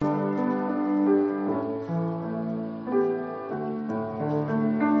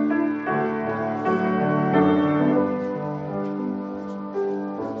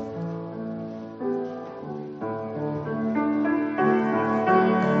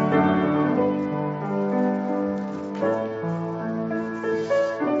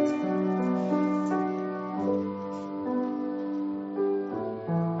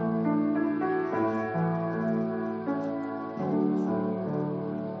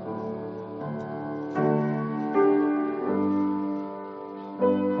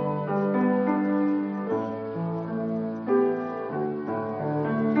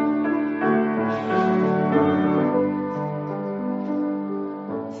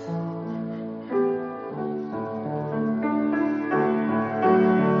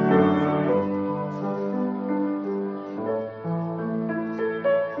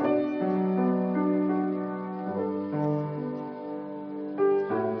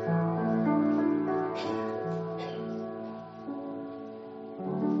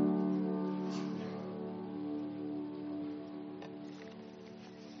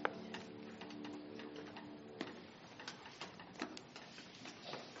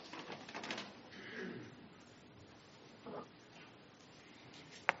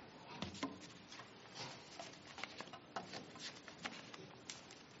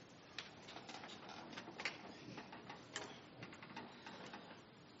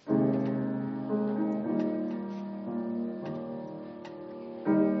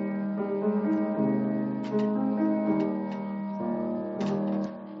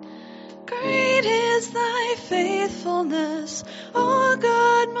faithfulness, O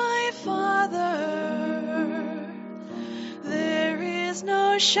God my Father. There is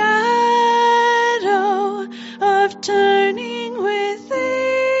no shadow of turning with thee.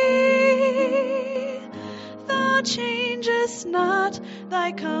 Thou changest not,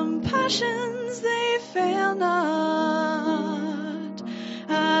 thy compassions they fail not.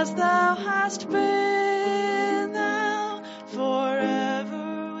 As thou hast been, thou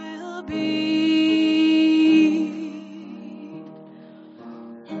forever will be.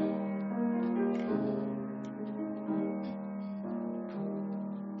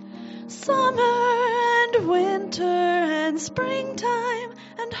 Summer and winter and springtime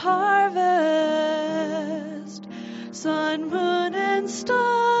and harvest, sun, moon, and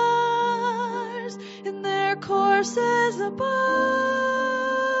stars in their courses above,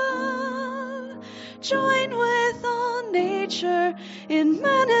 join with all nature in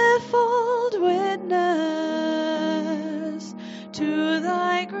manifold witness to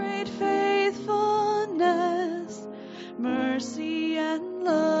thy great faithfulness, mercy, and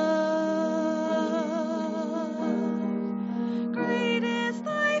love. Great is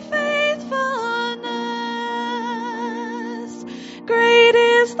thy faithfulness. Great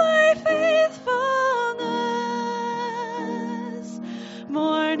is thy faithfulness.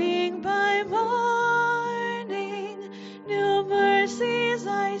 Morning by morning, new mercies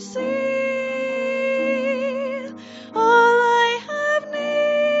I see. All I have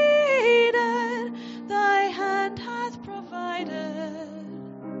needed, thy hand hath provided.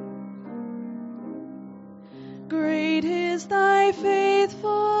 Great is thy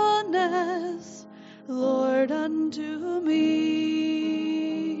faithfulness, Lord, unto me.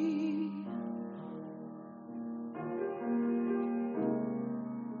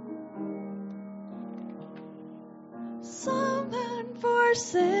 Some and for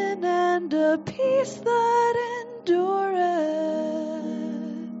sin and a peace that endureth,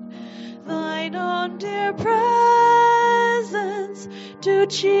 thine own dear presence to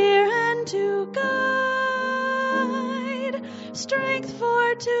cheer and to guide, strength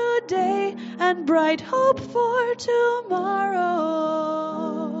for today and bright hope for tomorrow,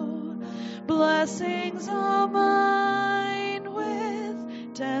 blessings all mine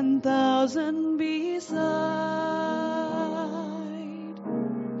with 10,000 beside.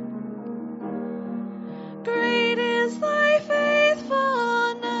 Great is thy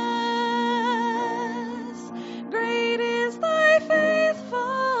faithfulness. Great is thy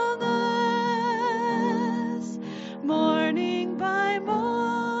faithfulness. Morning by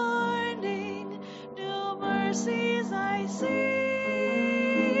morning, new mercies I see.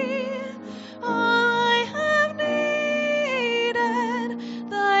 All I have needed,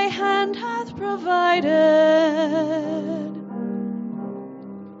 thy hand hath provided.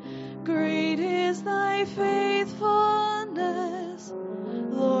 Great is thy faithfulness,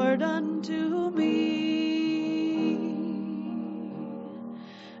 Lord, unto me.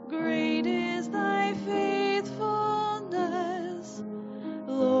 Great is thy faithfulness,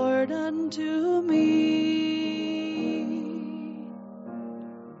 Lord, unto me.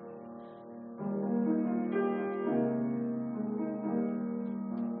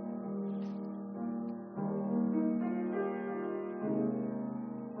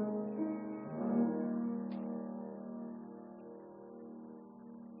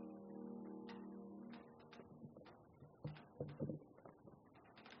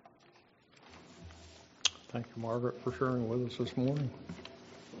 Thank you, Margaret, for sharing with us this morning.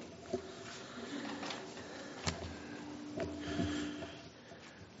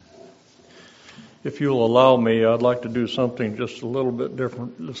 If you'll allow me, I'd like to do something just a little bit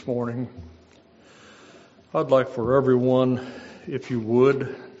different this morning. I'd like for everyone, if you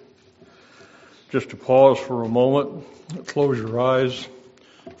would, just to pause for a moment, close your eyes,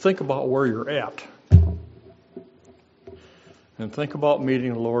 think about where you're at, and think about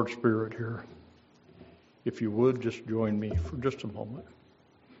meeting the Lord's Spirit here. If you would, just join me for just a moment.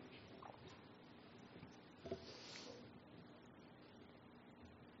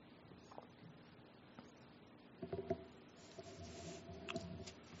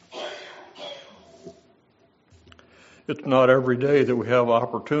 It's not every day that we have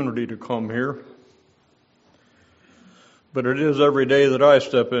opportunity to come here, but it is every day that I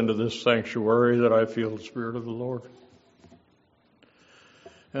step into this sanctuary that I feel the Spirit of the Lord.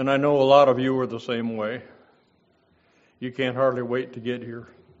 And I know a lot of you are the same way. You can't hardly wait to get here.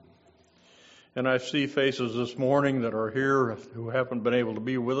 And I see faces this morning that are here who haven't been able to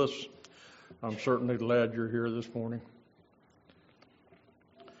be with us. I'm certainly glad you're here this morning.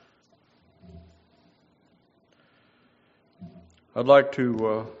 I'd like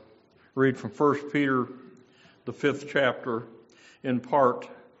to read from 1 Peter, the 5th chapter, in part.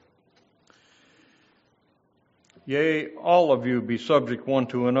 Yea, all of you be subject one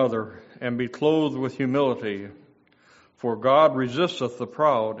to another, and be clothed with humility. For God resisteth the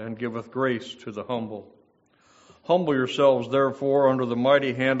proud, and giveth grace to the humble. Humble yourselves, therefore, under the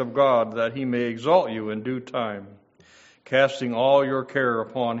mighty hand of God, that he may exalt you in due time, casting all your care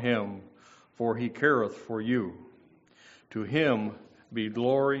upon him, for he careth for you. To him be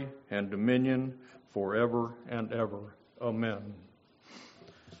glory and dominion forever and ever. Amen.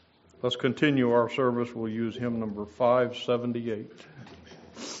 Let's continue our service. We'll use hymn number 578.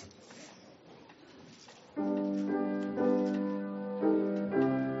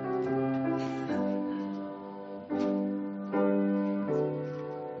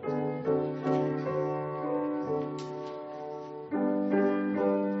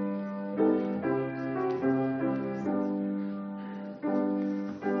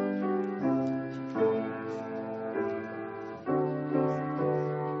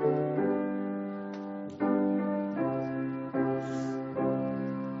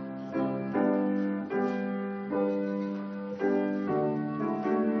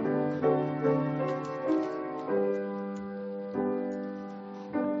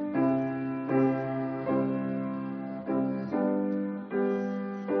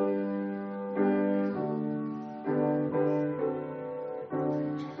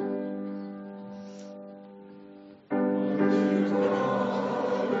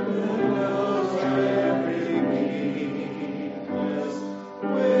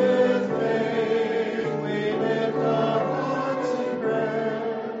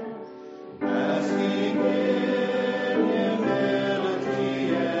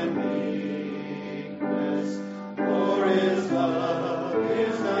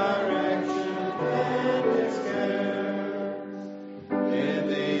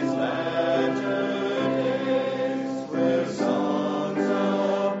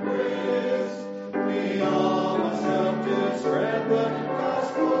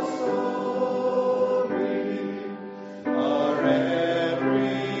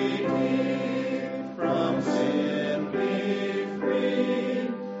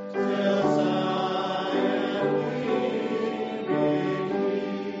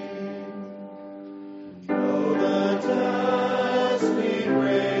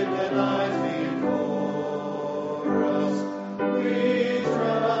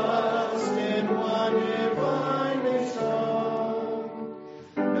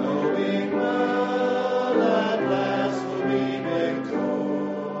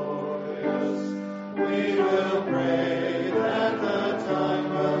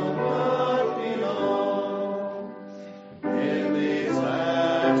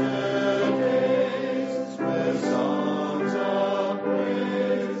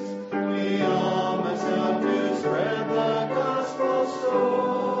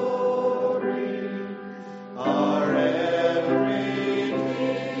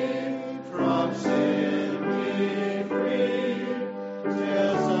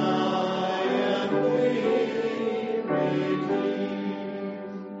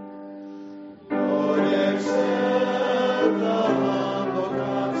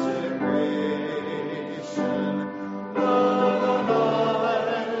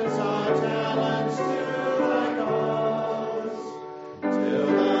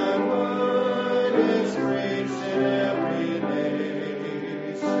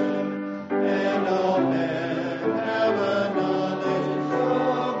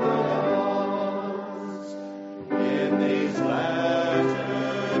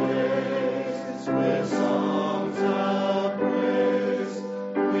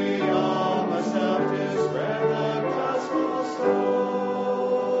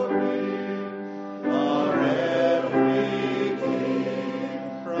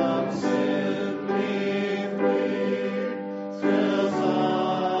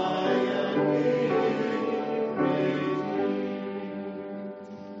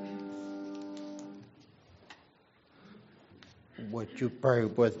 Would you pray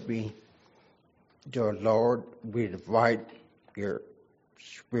with me? Dear Lord, we invite your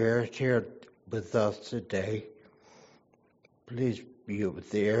Spirit here with us today. Please be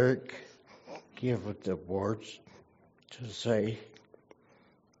with Eric. Give us the words to say.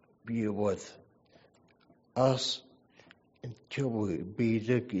 Be with us until we meet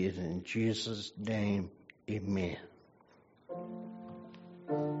again. In Jesus' name, amen.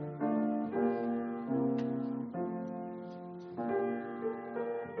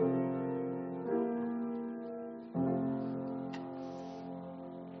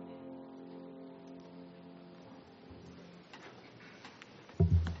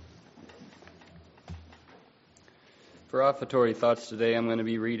 For offertory thoughts today, I'm going to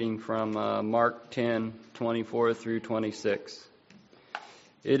be reading from Mark 10:24 through 26.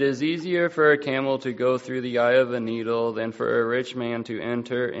 It is easier for a camel to go through the eye of a needle than for a rich man to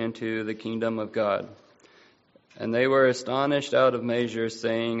enter into the kingdom of God. And they were astonished out of measure,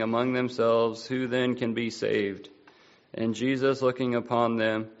 saying among themselves, Who then can be saved? And Jesus, looking upon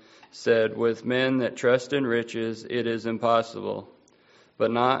them, said, With men that trust in riches it is impossible, but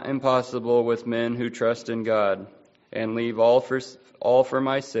not impossible with men who trust in God, and leave all for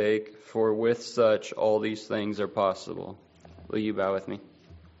my sake, for with such all these things are possible. Will you bow with me?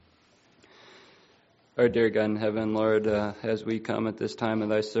 Our dear God in heaven, Lord, as we come at this time of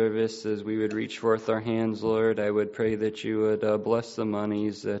thy service, as we would reach forth our hands, Lord, I would pray that you would bless the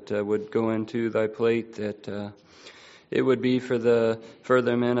monies that would go into thy plate, that it would be for the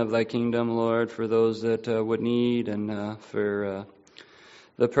furtherment of thy kingdom, Lord, for those that would need, and for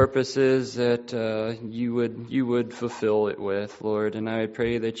the purposes that you would fulfill it with, Lord. And I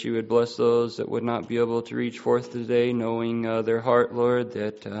pray that you would bless those that would not be able to reach forth today, knowing their heart, Lord,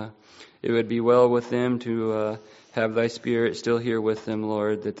 that it would be well with them to have thy Spirit still here with them,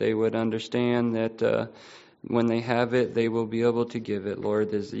 Lord, that they would understand that when they have it, they will be able to give it,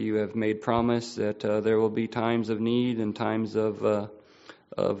 Lord, as you have made promise that there will be times of need and times of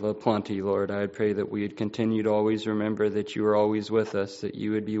plenty, Lord. I pray that we would continue to always remember that you are always with us, that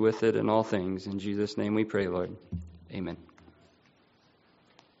you would be with it in all things. In Jesus' name we pray, Lord. Amen.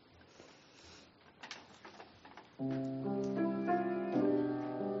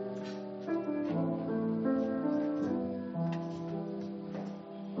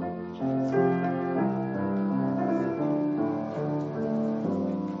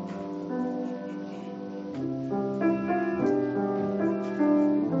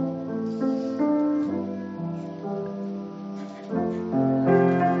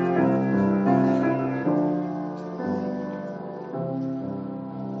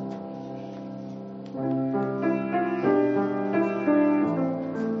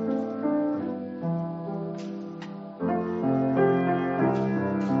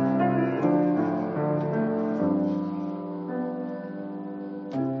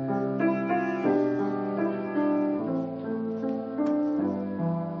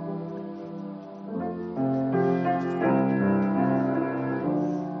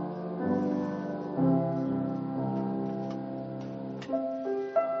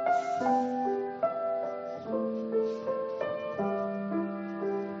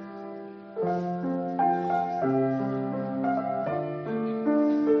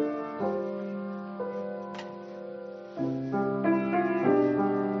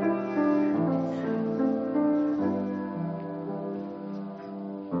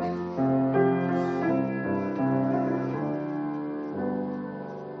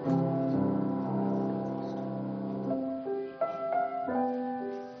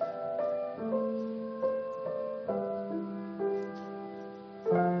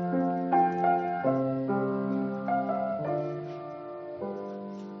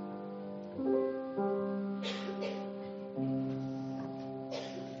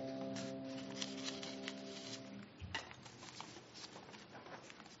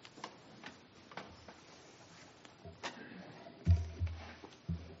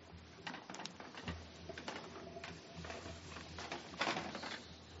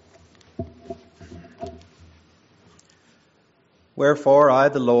 Wherefore I,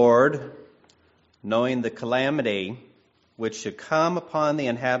 the Lord, knowing the calamity which should come upon the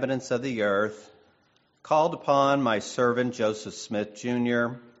inhabitants of the earth, called upon my servant Joseph Smith, Jr.,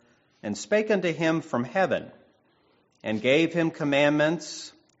 and spake unto him from heaven, and gave him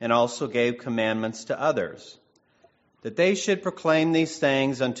commandments, and also gave commandments to others, that they should proclaim these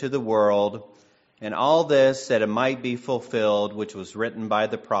things unto the world, and all this that it might be fulfilled which was written by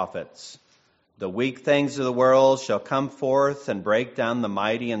the prophets. The weak things of the world shall come forth and break down the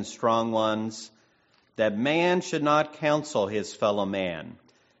mighty and strong ones, that man should not counsel his fellow man,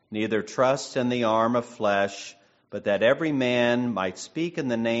 neither trust in the arm of flesh, but that every man might speak in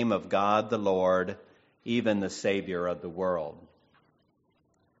the name of God the Lord, even the Savior of the world.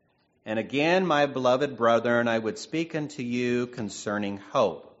 And again, my beloved brethren, I would speak unto you concerning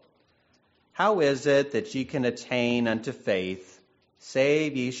hope. How is it that ye can attain unto faith,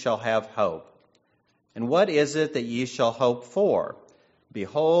 save ye shall have hope? And what is it that ye shall hope for?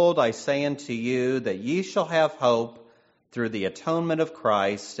 Behold, I say unto you that ye shall have hope through the atonement of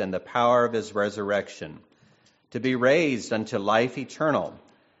Christ and the power of his resurrection, to be raised unto life eternal,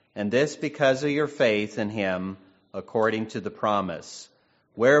 and this because of your faith in him, according to the promise.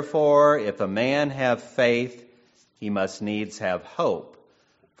 Wherefore, if a man have faith, he must needs have hope.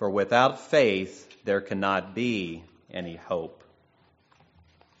 For without faith there cannot be any hope.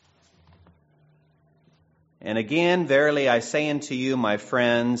 And again, verily I say unto you, my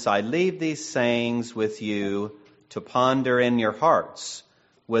friends, I leave these sayings with you to ponder in your hearts,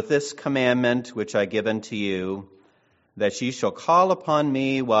 with this commandment which I give unto you, that ye shall call upon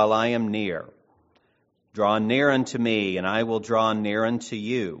me while I am near. Draw near unto me, and I will draw near unto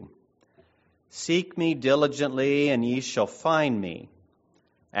you. Seek me diligently, and ye shall find me.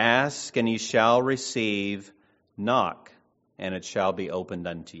 Ask, and ye shall receive. Knock, and it shall be opened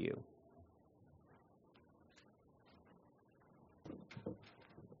unto you.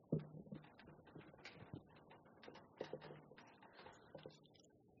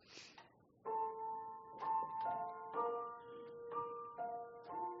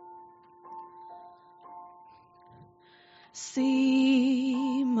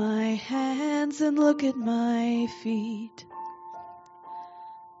 See my hands and look at my feet.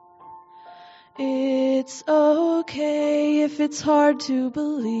 It's okay if it's hard to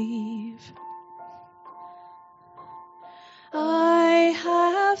believe. I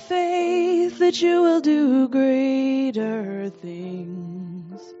have faith that you will do greater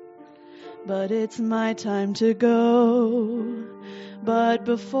things. But it's my time to go. But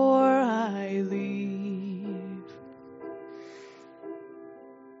before I leave,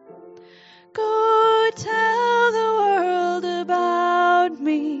 go tell the world about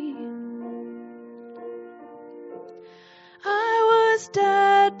me. I was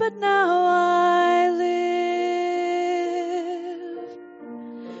dead, but now I live.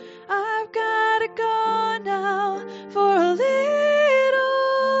 I've got to go now for a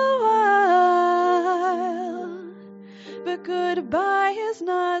little while. But goodbye is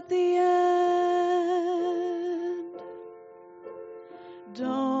not the end.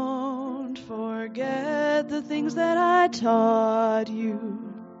 Don't forget the things that I taught you.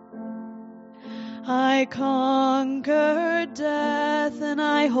 I conquered death and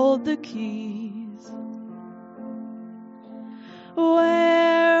I hold the keys.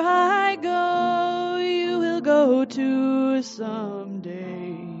 Where I go, you will go to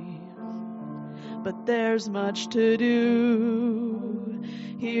someday. But there's much to do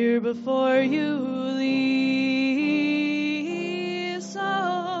here before you leave.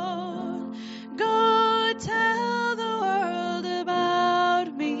 So go tell the world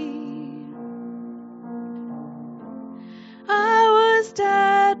about me. I was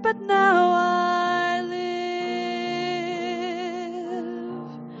dead, but now I live.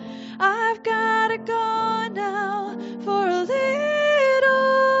 I've got to go now for a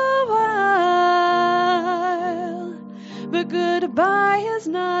little while. But goodbye is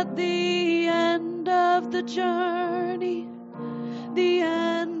not the end of the journey, the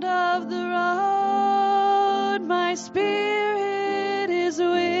end of the road. My spirit is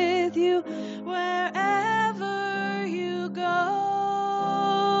with you wherever you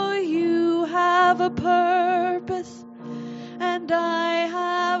go. You have a purpose, and I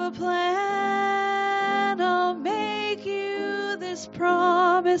have a plan. I'll make you this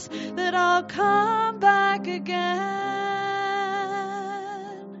promise that I'll come back again.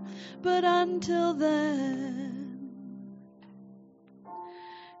 But until then,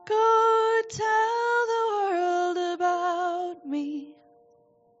 go tell the world about me.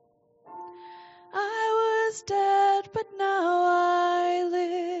 I was dead, but now I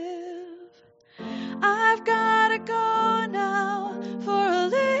live. I've got to go now for a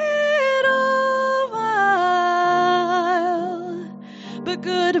little while. But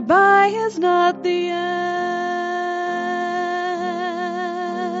goodbye is not the end.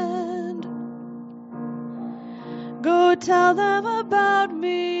 Go tell them about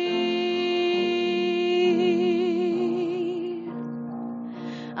me.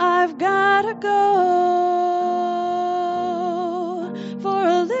 I've got to go for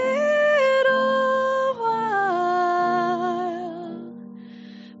a little while.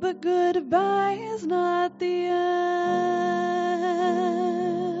 But goodbye is not the end.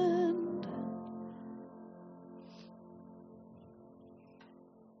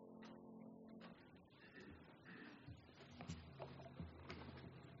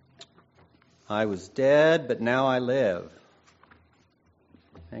 I was dead, but now I live.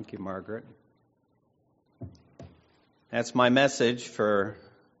 Thank you, Margaret. That's my message for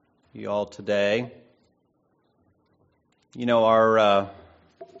you all today. You know, our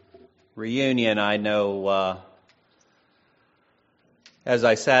reunion, I know, as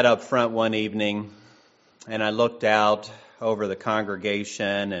I sat up front one evening and I looked out over the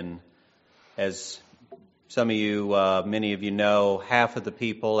congregation, and as some of you, many of you know, half of the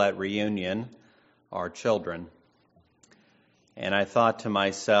people at reunion are children. And I thought to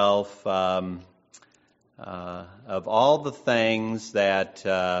myself, of all the things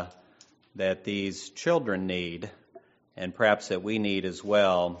that these children need, and perhaps that we need as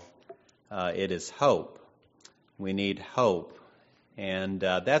well, it is hope. We need hope. And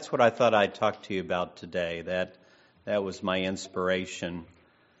that's what I thought I'd talk to you about today. That was my inspiration.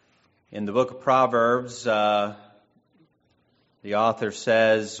 In the book of Proverbs, the author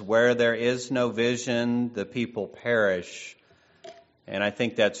says, "Where there is no vision, the people perish." And I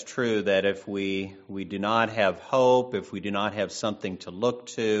think that's true, that if we do not have hope, if we do not have something to look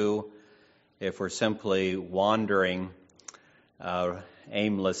to, if we're simply wandering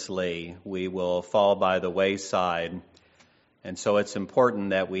aimlessly, we will fall by the wayside. And so it's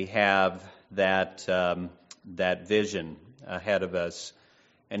important that we have that vision ahead of us.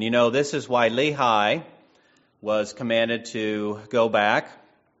 And this is why Lehi was commanded to go back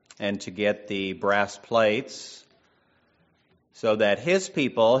and to get the brass plates, so that his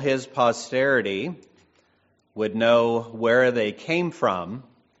people, his posterity, would know where they came from,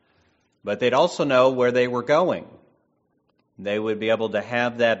 but they'd also know where they were going. They would be able to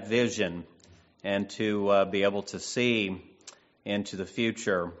have that vision and to be able to see into the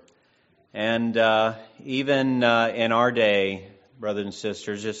future. And even in our day, brothers and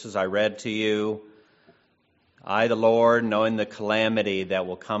sisters, just as I read to you, I, the Lord, knowing the calamity that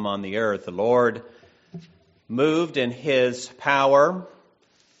will come on the earth, the Lord moved in His power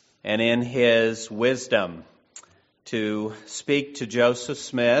and in His wisdom to speak to Joseph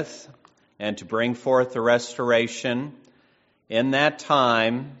Smith and to bring forth the restoration in that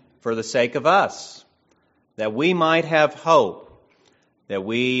time for the sake of us, that we might have hope, that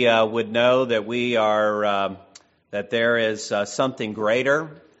we would know that we are, that there is something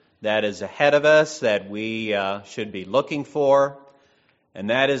greater that is ahead of us that we should be looking for, and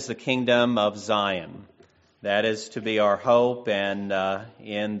that is the kingdom of Zion. That is to be our hope, and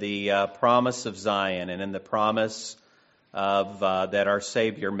in the promise of Zion, and in the promise of that our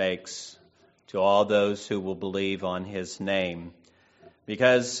Savior makes to all those who will believe on His name.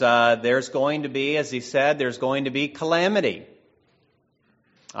 Because there's going to be, as He said, there's going to be calamity.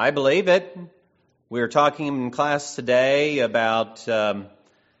 I believe it. We were talking in class today about,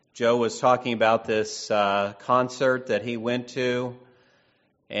 Joe was talking about this concert that he went to.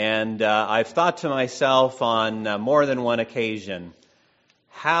 And I've thought to myself on more than one occasion,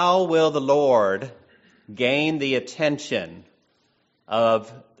 how will the Lord gain the attention of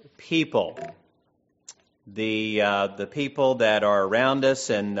people, the people that are around us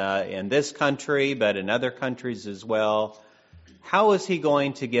in this country, but in other countries as well? How is He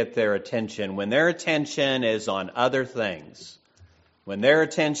going to get their attention when their attention is on other things, when their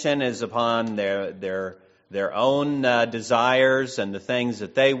attention is upon their own desires and the things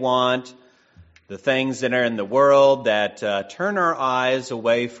that they want, the things that are in the world that turn our eyes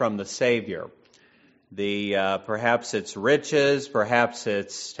away from the Savior? Perhaps it's riches, perhaps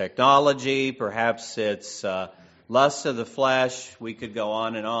it's technology, perhaps it's lust of the flesh. We could go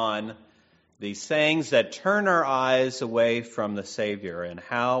on and on. These things that turn our eyes away from the Savior, and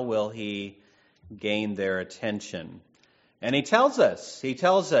how will He gain their attention? And He tells us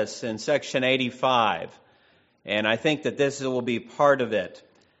in section 85, and I think that this will be part of it,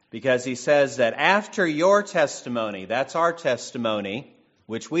 because He says that after your testimony, that's our testimony,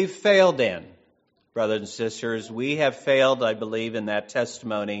 which we've failed in, brothers and sisters, we have failed, I believe, in that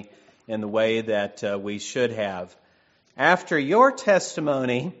testimony in the way that we should have. After your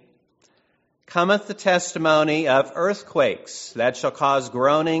testimony cometh the testimony of earthquakes, that shall cause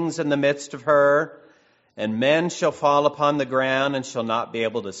groanings in the midst of her, and men shall fall upon the ground and shall not be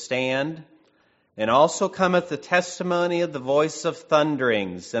able to stand. And also cometh the testimony of the voice of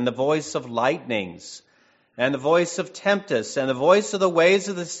thunderings, and the voice of lightnings, and the voice of tempests, and the voice of the waves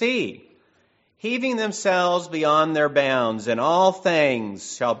of the sea, heaving themselves beyond their bounds, and all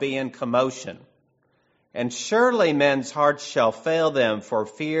things shall be in commotion. And surely men's hearts shall fail them, for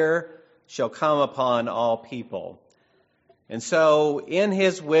fear shall come upon all people. And so, in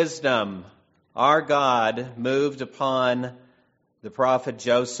His wisdom, our God moved upon the prophet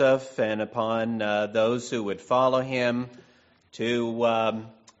Joseph and upon those who would follow him to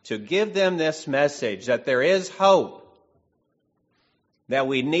give them this message that there is hope, that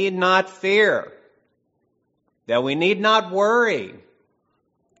we need not fear, that we need not worry.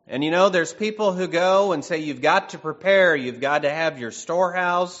 And there's people who go and say you've got to prepare, you've got to have your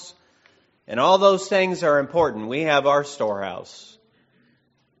storehouse, and all those things are important. We have our storehouse.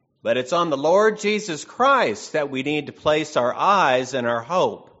 But it's on the Lord Jesus Christ that we need to place our eyes and our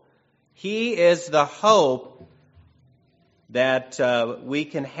hope. He is the hope that we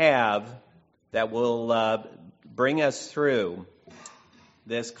can have that will bring us through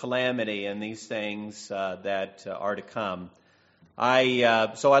this calamity and these things that are to come.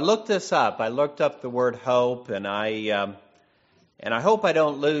 So I looked this up. I looked up the word hope, and I hope I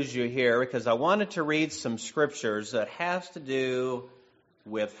don't lose you here, because I wanted to read some scriptures that has to do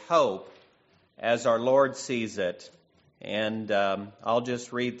with hope as our Lord sees it. And I'll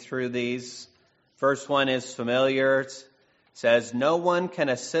just read through these. First one is familiar. It says, "No one can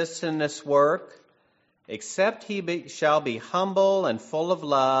assist in this work except he shall be humble and full of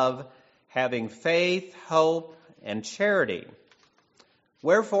love, having faith, hope, and charity.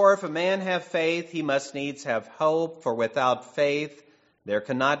 Wherefore, if a man have faith, he must needs have hope, for without faith there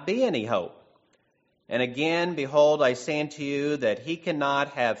cannot be any hope. And again, behold, I say unto you that he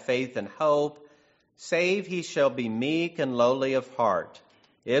cannot have faith and hope, save he shall be meek and lowly of heart.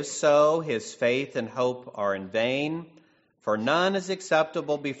 If so, his faith and hope are in vain. For none is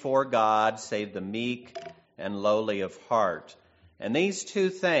acceptable before God, save the meek and lowly of heart." And these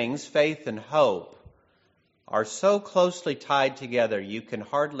two things, faith and hope, are so closely tied together, you can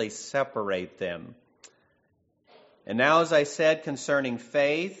hardly separate them. And now, as I said concerning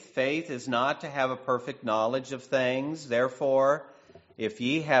faith, faith is not to have a perfect knowledge of things. Therefore, if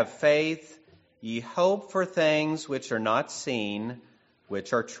ye have faith, ye hope for things which are not seen,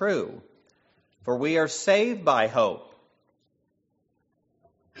 which are true. For we are saved by hope.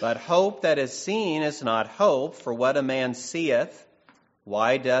 But hope that is seen is not hope, for what a man seeth,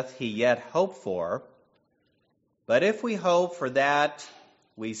 why doth he yet hope for? But if we hope for that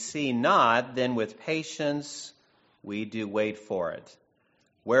we see not, then with patience we do wait for it.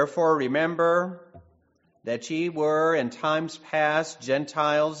 Wherefore remember that ye were in times past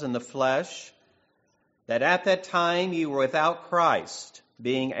Gentiles in the flesh, that at that time ye were without Christ,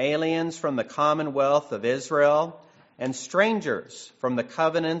 being aliens from the commonwealth of Israel, and strangers from the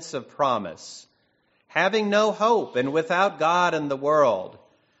covenants of promise, having no hope and without God in the world.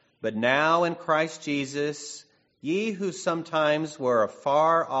 But now in Christ Jesus, ye who sometimes were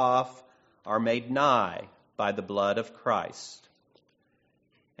afar off are made nigh by the blood of Christ.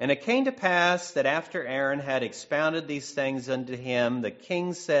 And it came to pass that after Aaron had expounded these things unto him, the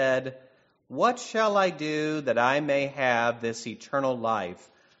king said, What shall I do that I may have this eternal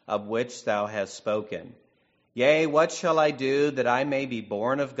life of which thou hast spoken? Yea, what shall I do that I may be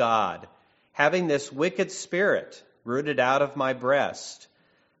born of God, having this wicked spirit rooted out of my breast,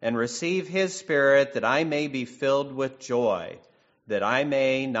 and receive his Spirit, that I may be filled with joy, that I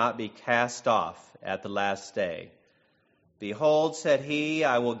may not be cast off at the last day? Behold, said he,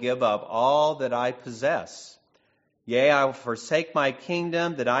 I will give up all that I possess. Yea, I will forsake my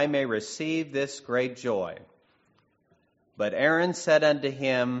kingdom, that I may receive this great joy. But Aaron said unto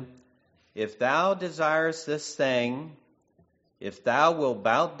him, If thou desirest this thing, if thou wilt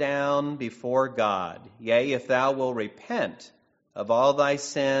bow down before God, yea, if thou wilt repent of all thy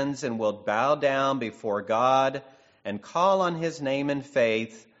sins, and wilt bow down before God, and call on his name in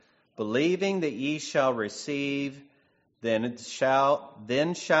faith, believing that ye shall receive, then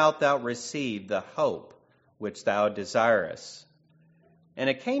shalt thou receive the hope which thou desirest. And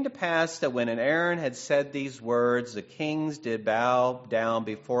it came to pass that when Aaron had said these words, the kings did bow down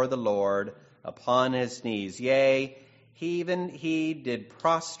before the Lord upon his knees. Yea, even he did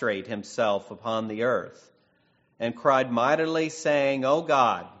prostrate himself upon the earth, and cried mightily, saying, O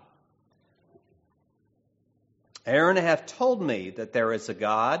God, Aaron hath told me that there is a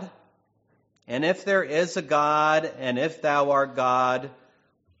God. And if there is a God, and if thou art God,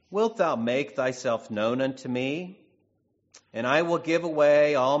 wilt thou make thyself known unto me? And I will give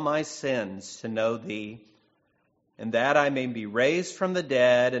away all my sins to know thee, and that I may be raised from the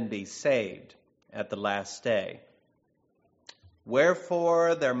dead and be saved at the last day.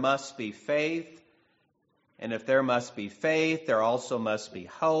 Wherefore there must be faith, and if there must be faith, there also must be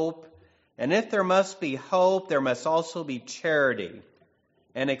hope. And if there must be hope, there must also be charity.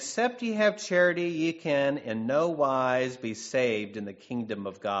 And except ye have charity, ye can in no wise be saved in the kingdom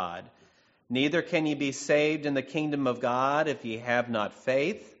of God. Neither can ye be saved in the kingdom of God if ye have not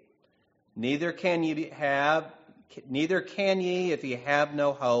faith. Neither can ye if ye have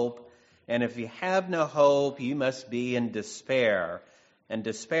no hope. And if ye have no hope, ye must be in despair. And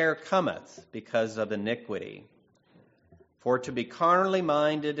despair cometh because of iniquity. For to be carnally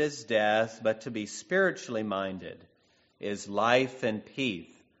minded is death, but to be spiritually minded is life and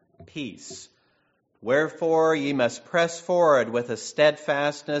peace. Wherefore ye must press forward with a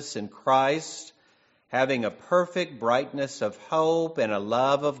steadfastness in Christ, having a perfect brightness of hope and a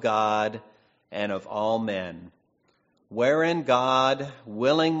love of God and of all men, wherein God,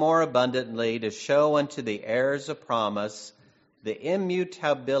 willing more abundantly to show unto the heirs of promise the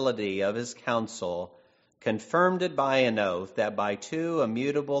immutability of his counsel, confirmed it by an oath, that by two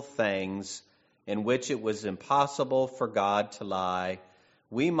immutable things in which it was impossible for God to lie,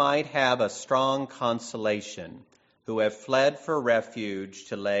 we might have a strong consolation, who have fled for refuge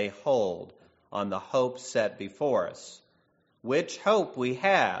to lay hold on the hope set before us, which hope we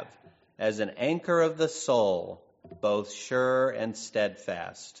have as an anchor of the soul, both sure and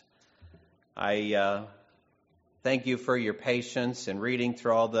steadfast. I thank you for your patience in reading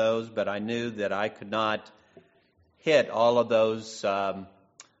through all those, but I knew that I could not hit all of those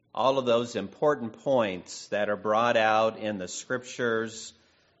important points that are brought out in the Scriptures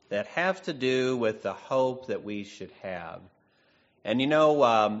that have to do with the hope that we should have. And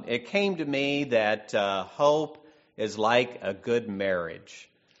it came to me that hope is like a good marriage.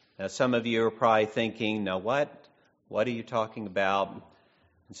 Now, some of you are probably thinking, now what are you talking about?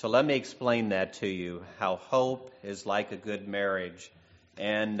 And so let me explain that to you, how hope is like a good marriage.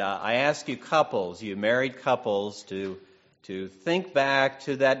 And I ask you couples, you married couples, to think back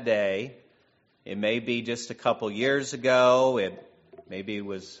to that day. It may be just a couple years ago. Maybe it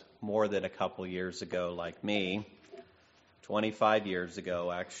was more than a couple years ago, like me. 25 years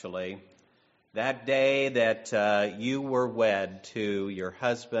ago, actually. That day that you were wed to your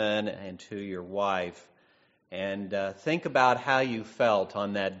husband and to your wife. And think about how you felt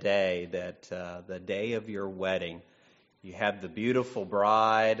on that day, the day of your wedding. You have the beautiful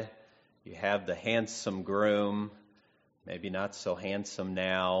bride. You have the handsome groom. Maybe not so handsome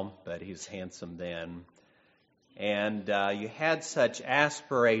now, but he's handsome then. And you had such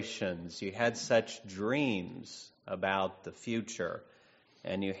aspirations. You had such dreams about the future.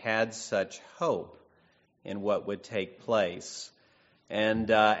 And you had such hope in what would take place.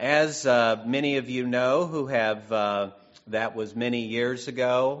 And as many of you know who have, that was many years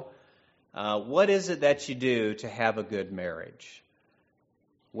ago, what is it that you do to have a good marriage?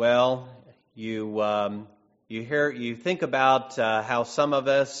 Well, you think about how some of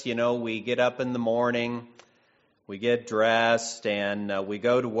us, we get up in the morning, we get dressed, and we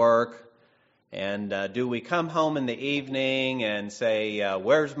go to work. And do we come home in the evening and say,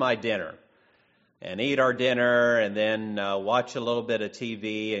 where's my dinner? And eat our dinner and then watch a little bit of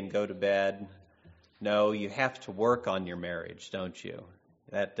TV and go to bed? No, you have to work on your marriage, don't you?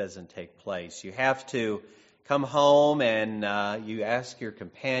 That doesn't take place. You have to come home and you ask your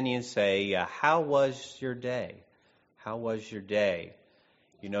companion, say, how was your day? How was your day?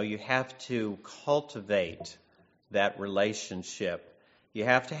 You have to cultivate that relationship. You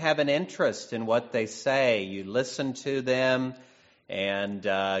have to have an interest in what they say. You listen to them and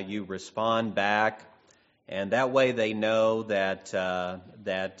you respond back. And that way they know that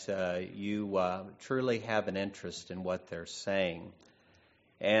you truly have an interest in what they're saying.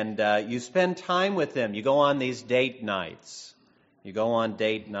 And you spend time with them. You go on these date nights. You go on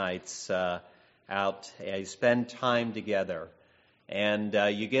date nights out. You spend time together. And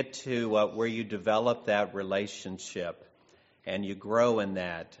you get to where you develop that relationship. And you grow in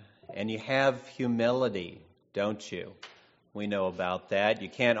that. And you have humility, don't you? We know about that. You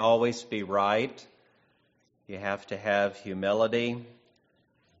can't always be right. You have to have humility.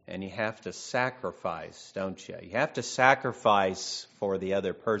 And you have to sacrifice, don't you? You have to sacrifice for the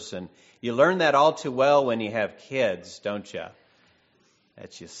other person. You learn that all too well when you have kids, don't you?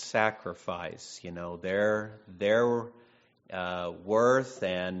 That you sacrifice, their worth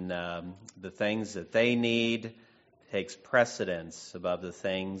and the things that they need takes precedence above the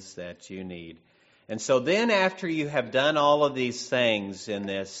things that you need. And so then after you have done all of these things in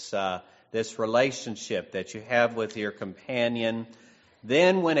this relationship that you have with your companion,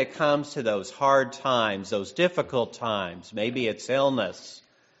 then when it comes to those hard times, those difficult times, maybe it's illness,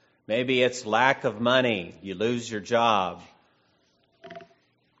 maybe it's lack of money, you lose your job,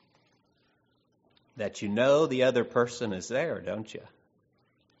 that the other person is there, don't you?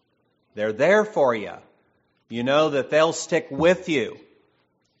 They're there for you. You know that they'll stick with you.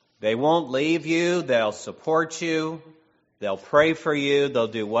 They won't leave you. They'll support you. They'll pray for you. They'll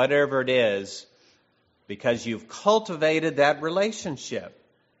do whatever it is because you've cultivated that relationship.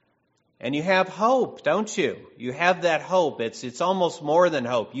 And you have hope, don't you? You have that hope. It's almost more than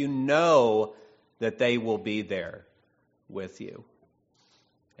hope. You know that they will be there with you.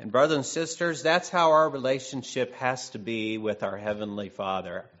 And brothers and sisters, that's how our relationship has to be with our Heavenly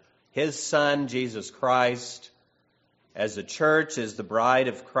Father. His Son, Jesus Christ, as the church, as the bride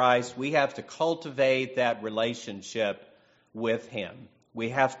of Christ, we have to cultivate that relationship with Him. We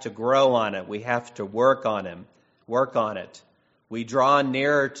have to grow on it. We have to work on it. We draw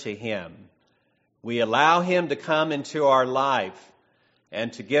nearer to Him. We allow Him to come into our life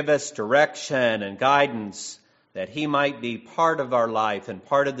and to give us direction and guidance that He might be part of our life and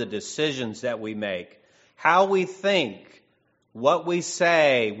part of the decisions that we make. how we think, what we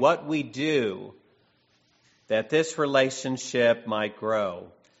say, what we do, that this relationship might grow.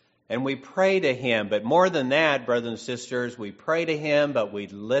 And we pray to Him, but more than that, brothers and sisters, we pray to Him, but we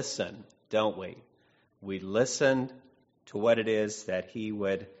listen, don't we? We listen to what it is that He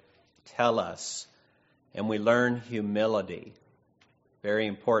would tell us, and we learn humility. Very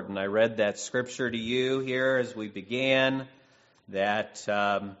important. I read that scripture to you here as we began, that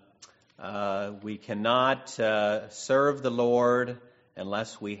we cannot serve the Lord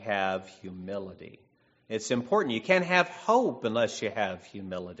unless we have humility. It's important. You can't have hope unless you have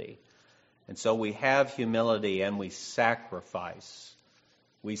humility. And so we have humility and we sacrifice.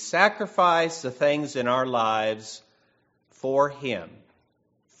 We sacrifice the things in our lives for Him,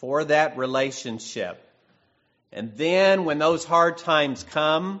 for that relationship. And then when those hard times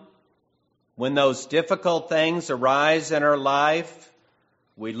come, when those difficult things arise in our life,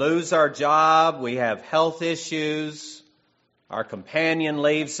 we lose our job, we have health issues, our companion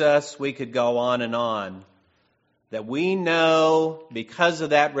leaves us, we could go on, that we know because of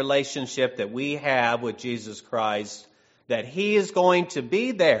that relationship that we have with Jesus Christ, that He is going to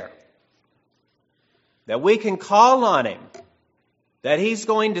be there, that we can call on Him, that He's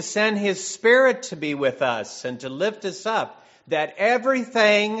going to send His Spirit to be with us and to lift us up, that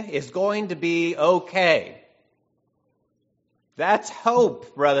everything is going to be okay. That's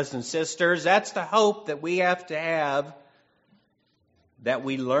hope, brothers and sisters. That's the hope that we have to have, that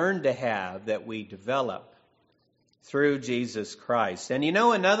we learn to have, that we develop through Jesus Christ. And you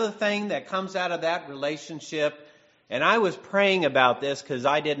know, another thing that comes out of that relationship, and I was praying about this because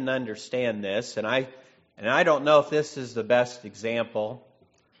I didn't understand this, and I don't know if this is the best example,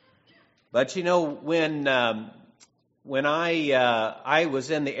 but you know, when I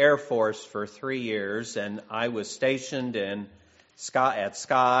was in the Air Force for 3 years, and I was stationed at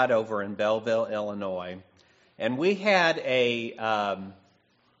Scott over in Belleville, Illinois, and we had a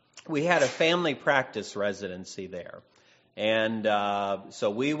family practice residency there, and so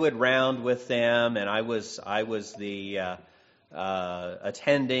we would round with them, and I was the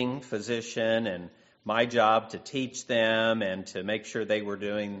attending physician, and my job to teach them and to make sure they were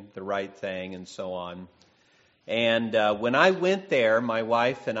doing the right thing and so on. And when I went there, my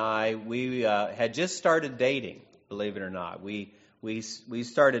wife and I, we had just started dating, believe it or not. We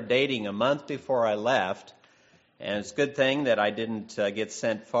started dating a month before I left, and it's a good thing that I didn't get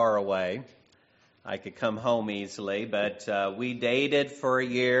sent far away. I could come home easily, but we dated for a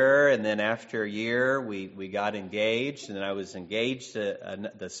year, and then after a year, we got engaged, and then I was engaged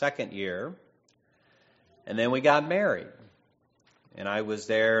the second year. And then we got married. And I was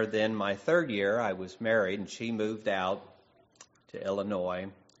there then my third year. I was married, and she moved out to Illinois.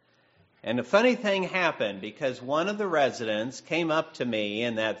 And a funny thing happened, because one of the residents came up to me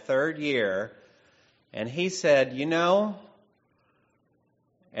in that third year, and he said, you know,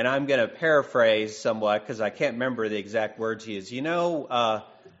 and I'm going to paraphrase somewhat because I can't remember the exact words he used. You know,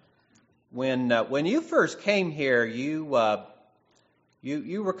 when you first came here, you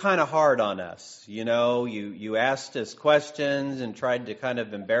were kind of hard on us. You know, you asked us questions and tried to kind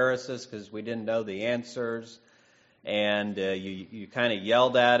of embarrass us because we didn't know the answers. And you kind of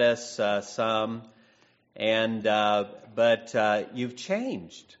yelled at us some. But you've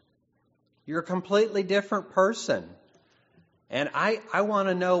changed. You're a completely different person. And I want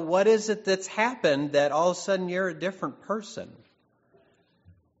to know, what is it that's happened that all of a sudden you're a different person?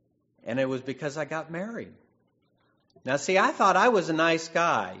 And it was because I got married. Now, see, I thought I was a nice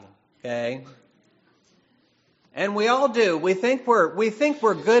guy, okay? And we all do. We think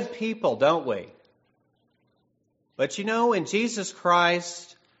we're good people, don't we? But you know, in Jesus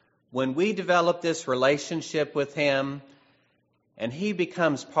Christ, when we develop this relationship with Him, and He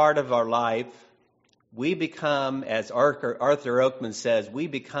becomes part of our life, we become, as Arthur Oakman says, we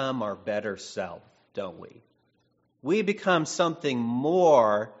become our better self, don't we? We become something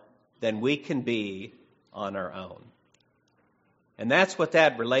more than we can be on our own. And that's what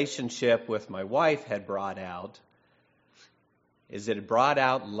that relationship with my wife had brought out, is it brought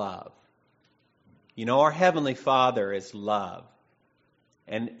out love. You know, our Heavenly Father is love.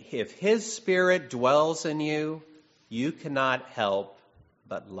 And if His Spirit dwells in you, you cannot help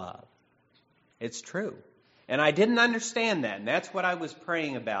but love. It's true. And I didn't understand that. And that's what I was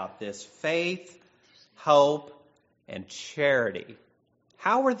praying about, this faith, hope, and charity.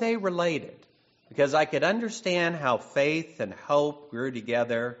 How are they related? Because I could understand how faith and hope grew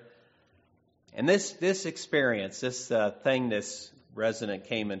together. And this experience, this thing this resident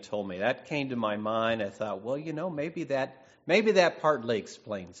came and told me, that came to my mind. I thought, well, you know, maybe that partly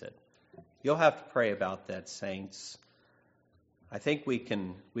explains it. You'll have to pray about that, saints. I think we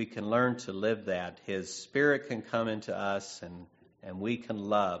can learn to live that. His Spirit can come into us, and we can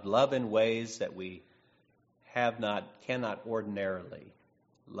love in ways that we cannot ordinarily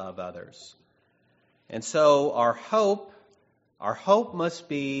love others. And so our hope must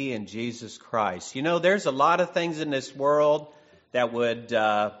be in Jesus Christ. You know, there's a lot of things in this world that would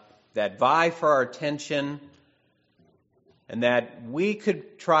that vie for our attention, and that we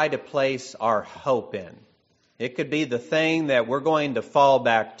could try to place our hope in. It could be the thing that we're going to fall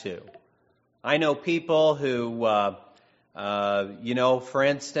back to. I know people who, for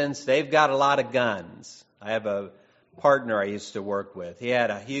instance, they've got a lot of guns. I have a partner I used to work with. He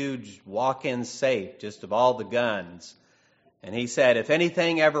had a huge walk-in safe just of all the guns. And he said if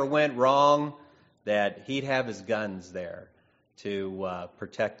anything ever went wrong, that he'd have his guns there to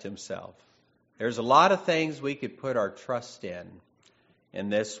protect himself. There's a lot of things we could put our trust in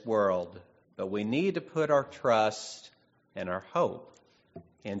this world, but we need to put our trust and our hope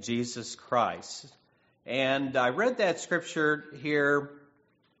in Jesus Christ. And I read that scripture here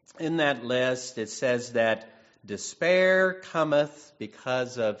in that list. It says that despair cometh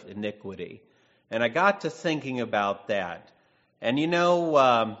because of iniquity. And I got to thinking about that. And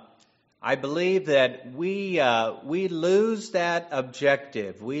I believe that we lose that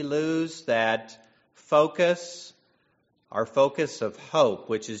objective. We lose that focus, our focus of hope,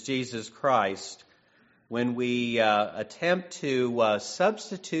 which is Jesus Christ, when we attempt to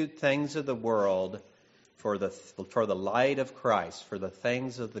substitute things of the world for the light of Christ, for the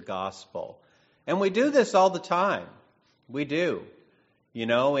things of the gospel. And we do this all the time. We do.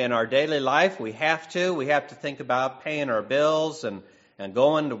 In our daily life, we have to think about paying our bills and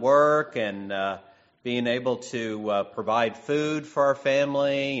going to work and being able to provide food for our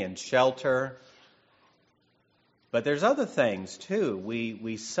family and shelter. But there's other things too.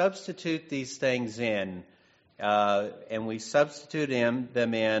 We substitute these things in, and we substitute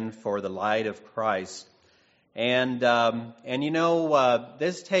them in for the light of Christ. And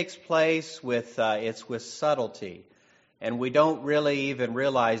this takes place with subtlety, and we don't really even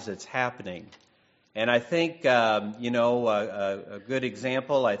realize it's happening. And I think, a good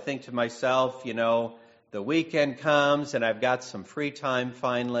example, I think to myself, the weekend comes and I've got some free time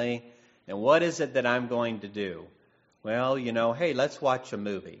finally, and what is it that I'm going to do? Well, hey, let's watch a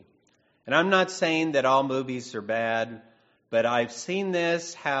movie. And I'm not saying that all movies are bad, but I've seen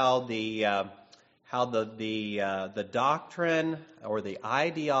this, how the doctrine or the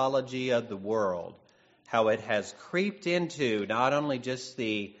ideology of the world, how it has creeped into not only just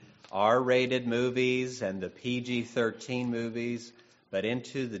the R-rated movies and the PG-13 movies, but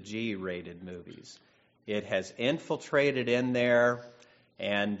into the G-rated movies. It has infiltrated in there,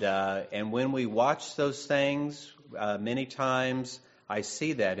 and when we watch those things, many times I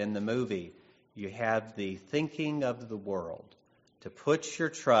see that in the movie. You have the thinking of the world, to put your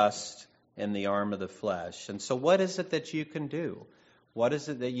trust in the arm of the flesh. And so what is it that you can do? What is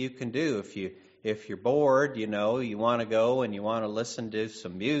it that you can do if you're bored, you want to go and you want to listen to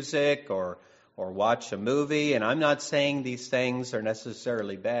some music or watch a movie? And I'm not saying these things are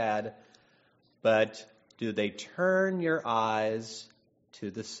necessarily bad, but do they turn your eyes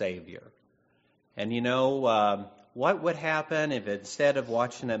to the Savior? And what would happen if instead of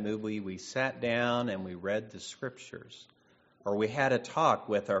watching that movie, we sat down and we read the Scriptures? Or we had a talk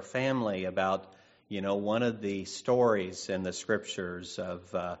with our family about, one of the stories in the Scriptures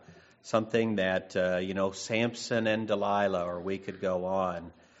of something that, Samson and Delilah, or we could go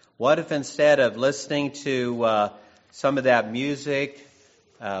on. What if instead of listening to some of that music,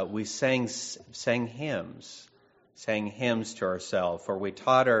 we sang hymns to ourselves, or we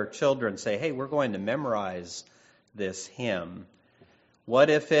taught our children, say, hey, we're going to memorize this hymn. What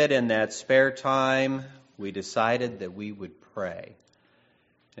if in that spare time, we decided that we would pray?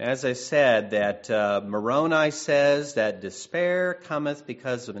 As I said, that Moroni says that despair cometh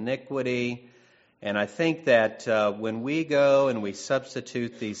because of iniquity. And I think that when we go and we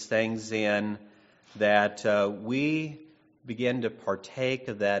substitute these things in, that we begin to partake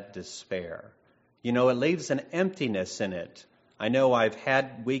of that despair. It leaves an emptiness in it. I know I've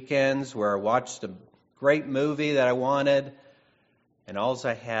had weekends where I watched a great movie that I wanted, and all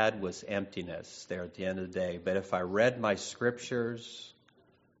I had was emptiness there at the end of the day. But if I read my Scriptures,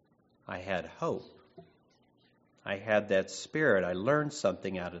 I had hope. I had that spirit. I learned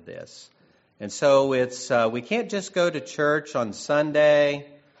something out of this. And so we can't just go to church on Sunday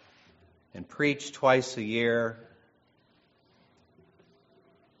and preach twice a year.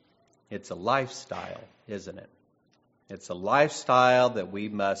 It's a lifestyle, isn't it? It's a lifestyle that we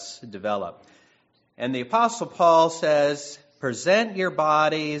must develop. And the Apostle Paul says, present your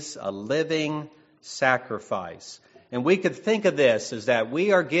bodies a living sacrifice. And we could think of this as that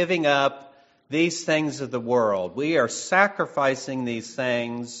we are giving up these things of the world. We are sacrificing these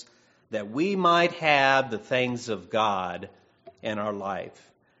things that we might have the things of God in our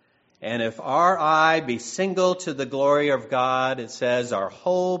life. And if our eye be single to the glory of God, it says our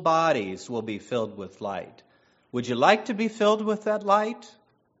whole bodies will be filled with light. Would you like to be filled with that light?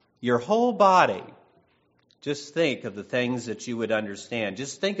 Your whole body. Just think of the things that you would understand.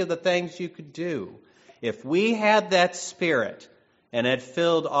 Just think of the things you could do. If we had that Spirit and had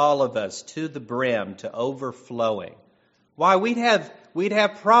filled all of us to the brim, to overflowing, why, we'd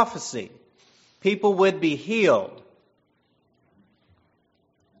have prophecy. People would be healed.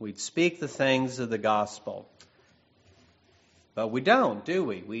 We'd speak the things of the gospel. But we don't, do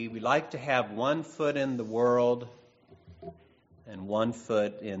we? We like to have one foot in the world and one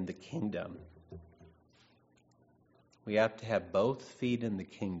foot in the kingdom. We have to have both feet in the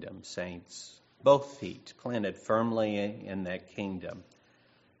kingdom, saints. Both feet planted firmly in that kingdom.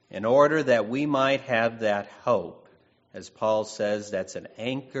 In order that we might have that hope, as Paul says, that's an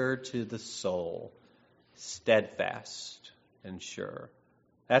anchor to the soul, steadfast and sure.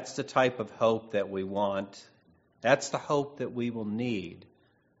 That's the type of hope that we want. That's the hope that we will need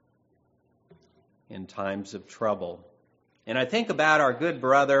in times of trouble. And I think about our good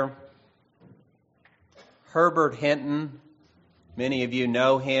brother, Herbert Hinton. Many of you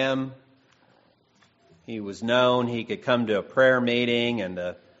know him. He was known. He could come to a prayer meeting and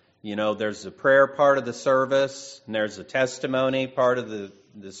there's the prayer part of the service and there's the testimony part of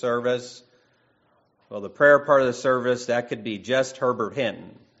the service. Well, the prayer part of the service, that could be just Herbert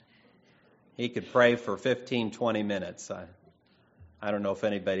Hinton. He could pray for 15, 20 minutes. I don't know if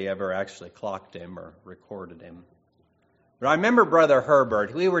anybody ever actually clocked him or recorded him. But I remember Brother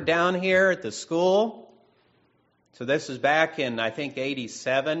Herbert. We were down here at the school. So this is back in, I think,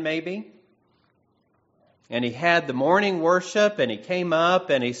 87 maybe. And he had the morning worship, and he came up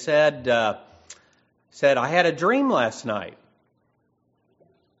and he said, I had a dream last night.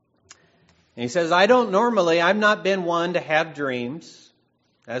 And he says, I've not been one to have dreams.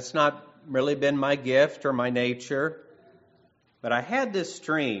 That's not really been my gift or my nature. But I had this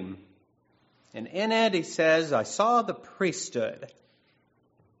dream. And in it, he says, I saw the priesthood.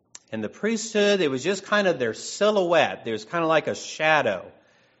 And the priesthood, it was just kind of their silhouette. There was kind of like a shadow.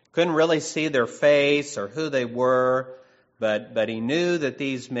 Couldn't really see their face or who they were, but he knew that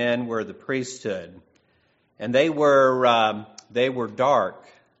these men were the priesthood. And they were dark,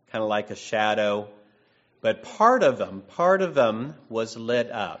 kind of like a shadow. But part of them was lit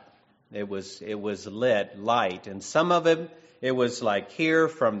up. It was lit, light. And some of them, it was like here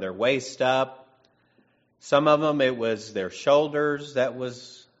from their waist up. Some of them, it was their shoulders that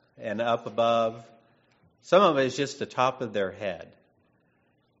was, and up above. Some of it is just the top of their head.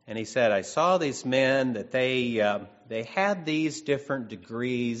 And he said, I saw these men that they had these different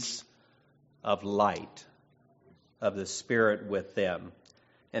degrees of light, of the Spirit with them.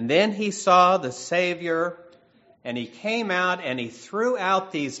 And then he saw the Savior, and he came out and he threw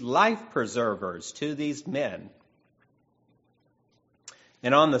out these life preservers to these men.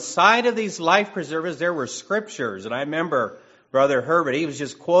 And on the side of these life preservers, there were scriptures. And I remember Brother Herbert, he was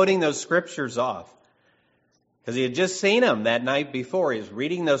just quoting those scriptures off. Because he had just seen them that night before. He was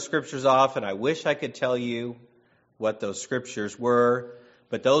reading those scriptures off, and I wish I could tell you what those scriptures were.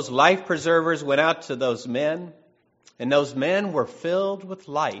 But those life preservers went out to those men, and those men were filled with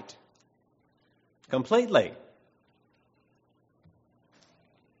light. Completely.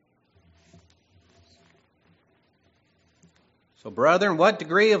 So, brethren, what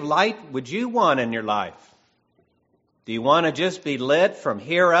degree of light would you want in your life? Do you want to just be lit from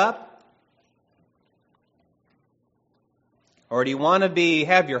here up? Or do you want to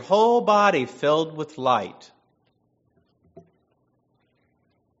have your whole body filled with light?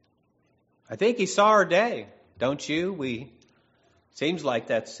 I think he saw our day, don't you? Seems like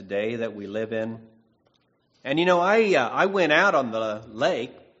that's the day that we live in. And I went out on the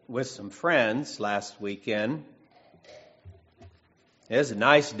lake with some friends last weekend. It was a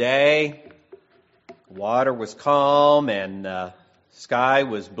nice day. Water was calm and sky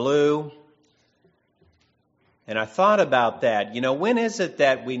was blue. And I thought about that. When is it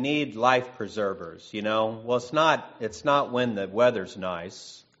that we need life preservers? Well, it's not when the weather's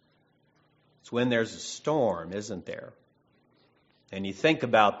nice. It's when there's a storm, isn't there? And you think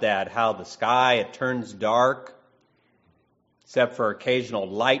about that, how the sky, it turns dark, except for occasional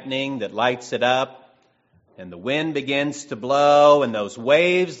lightning that lights it up. And the wind begins to blow, and those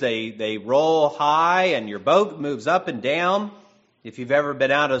waves, they roll high, and your boat moves up and down, if you've ever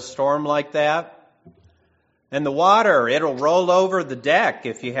been out of a storm like that. And the water, it'll roll over the deck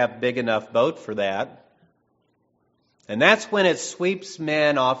if you have a big enough boat for that. And that's when it sweeps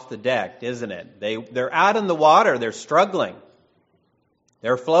men off the deck, isn't it? They're out in the water, they're struggling.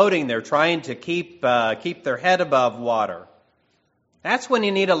 They're floating, they're trying to keep their head above water. That's when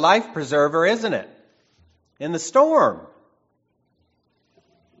you need a life preserver, isn't it? In the storm.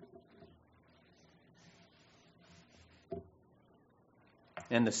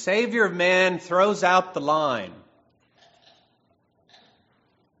 And the Savior of man throws out the line.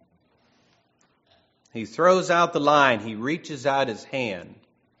 He throws out the line. He reaches out his hand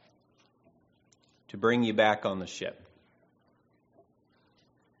to bring you back on the ship.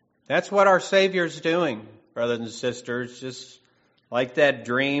 That's what our Savior's doing, brothers and sisters, just like that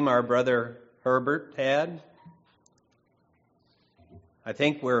dream our brother Herbert had. I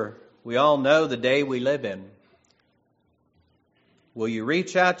think we all know the day we live in. Will you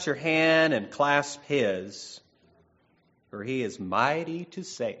reach out your hand and clasp his, for he is mighty to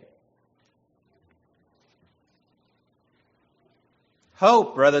save.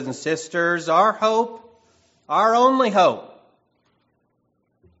 Hope, brothers and sisters, our hope, our only hope,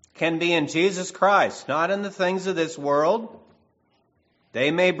 can be in Jesus Christ, not in the things of this world.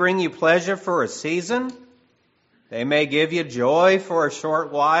 They may bring you pleasure for a season. They may give you joy for a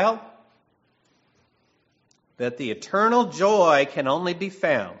short while. But the eternal joy can only be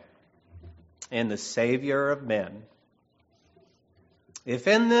found in the Savior of men. If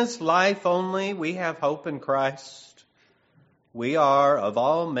in this life only we have hope in Christ, we are of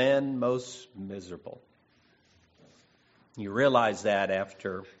all men most miserable. You realize that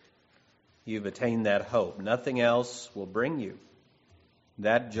after you've attained that hope. Nothing else will bring you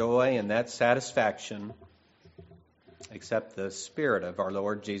that joy and that satisfaction except the Spirit of our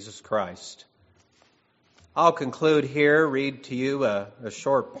Lord Jesus Christ. I'll conclude here, read to you a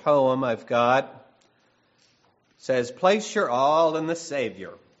short poem I've got. It says, place your all in the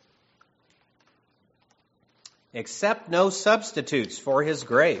Savior. Accept no substitutes for his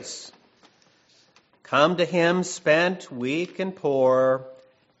grace. Come to him spent, weak, and poor.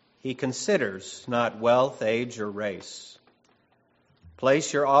 He considers not wealth, age, or race.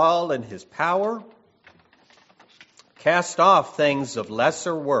 Place your all in his power. Cast off things of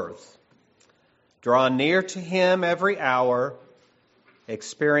lesser worth. Draw near to him every hour.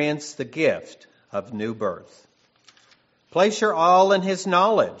 Experience the gift of new birth. Place your all in his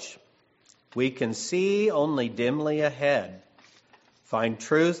knowledge. We can see only dimly ahead. Find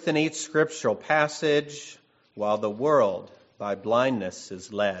truth in each scriptural passage while the world by blindness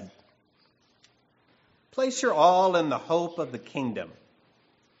is led. Place your all in the hope of the kingdom.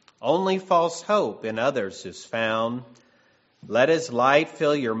 Only false hope in others is found. Let his light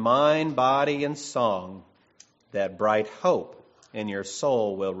fill your mind, body, and song. That bright hope in your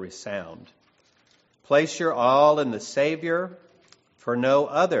soul will resound. Place your all in the Savior, for no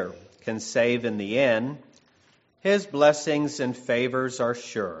other can save in the end. His blessings and favors are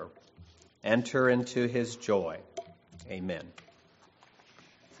sure. Enter into his joy. Amen.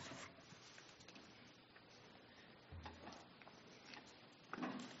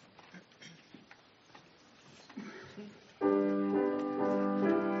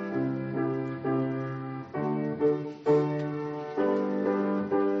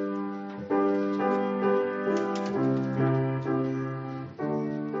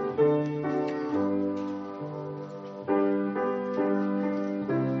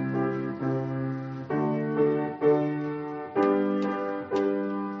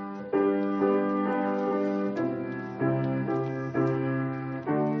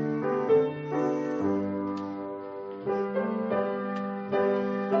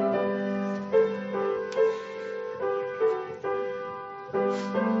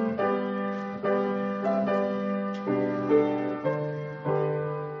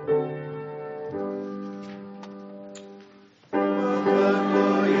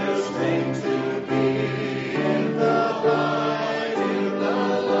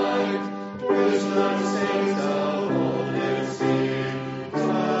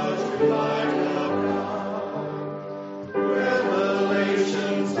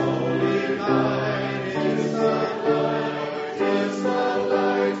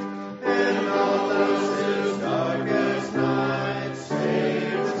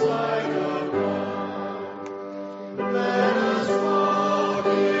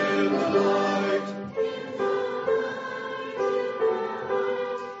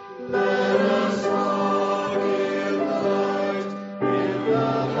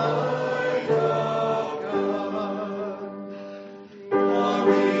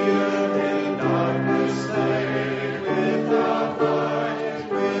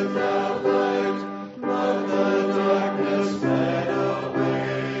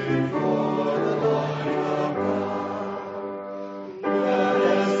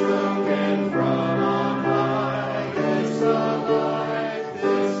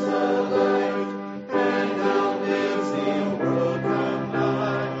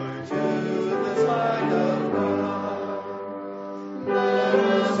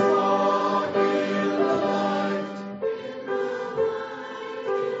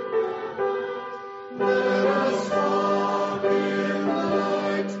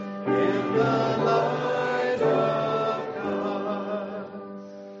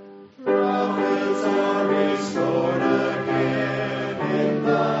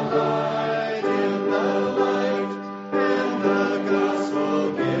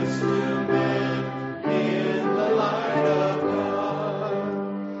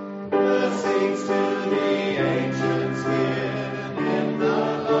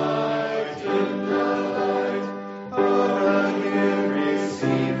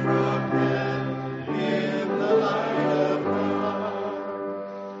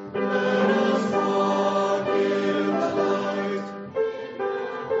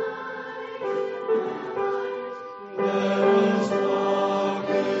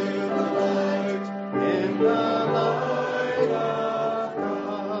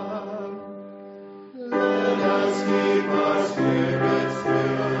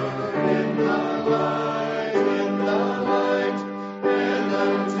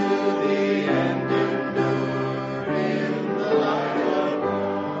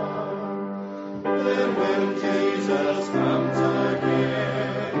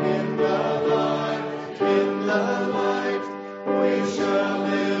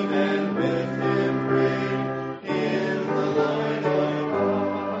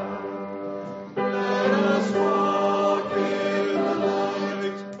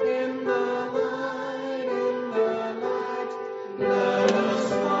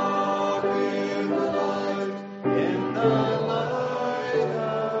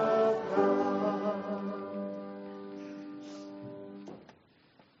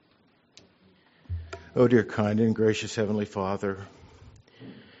 Oh, dear kind and gracious Heavenly Father,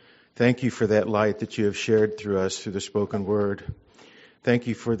 thank you for that light that you have shared through us through the spoken word. Thank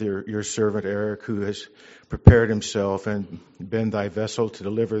you for your servant Eric, who has prepared himself and been thy vessel to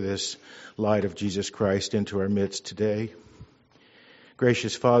deliver this light of Jesus Christ into our midst today.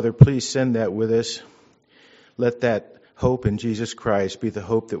 Gracious Father, please send that with us. Let that hope in Jesus Christ be the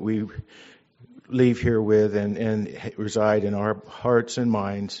hope that we leave here with and reside in our hearts and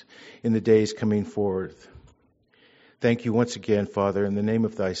minds in the days coming forth. Thank you once again, Father, in the name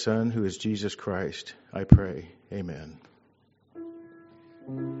of thy Son, who is Jesus Christ, I pray. Amen.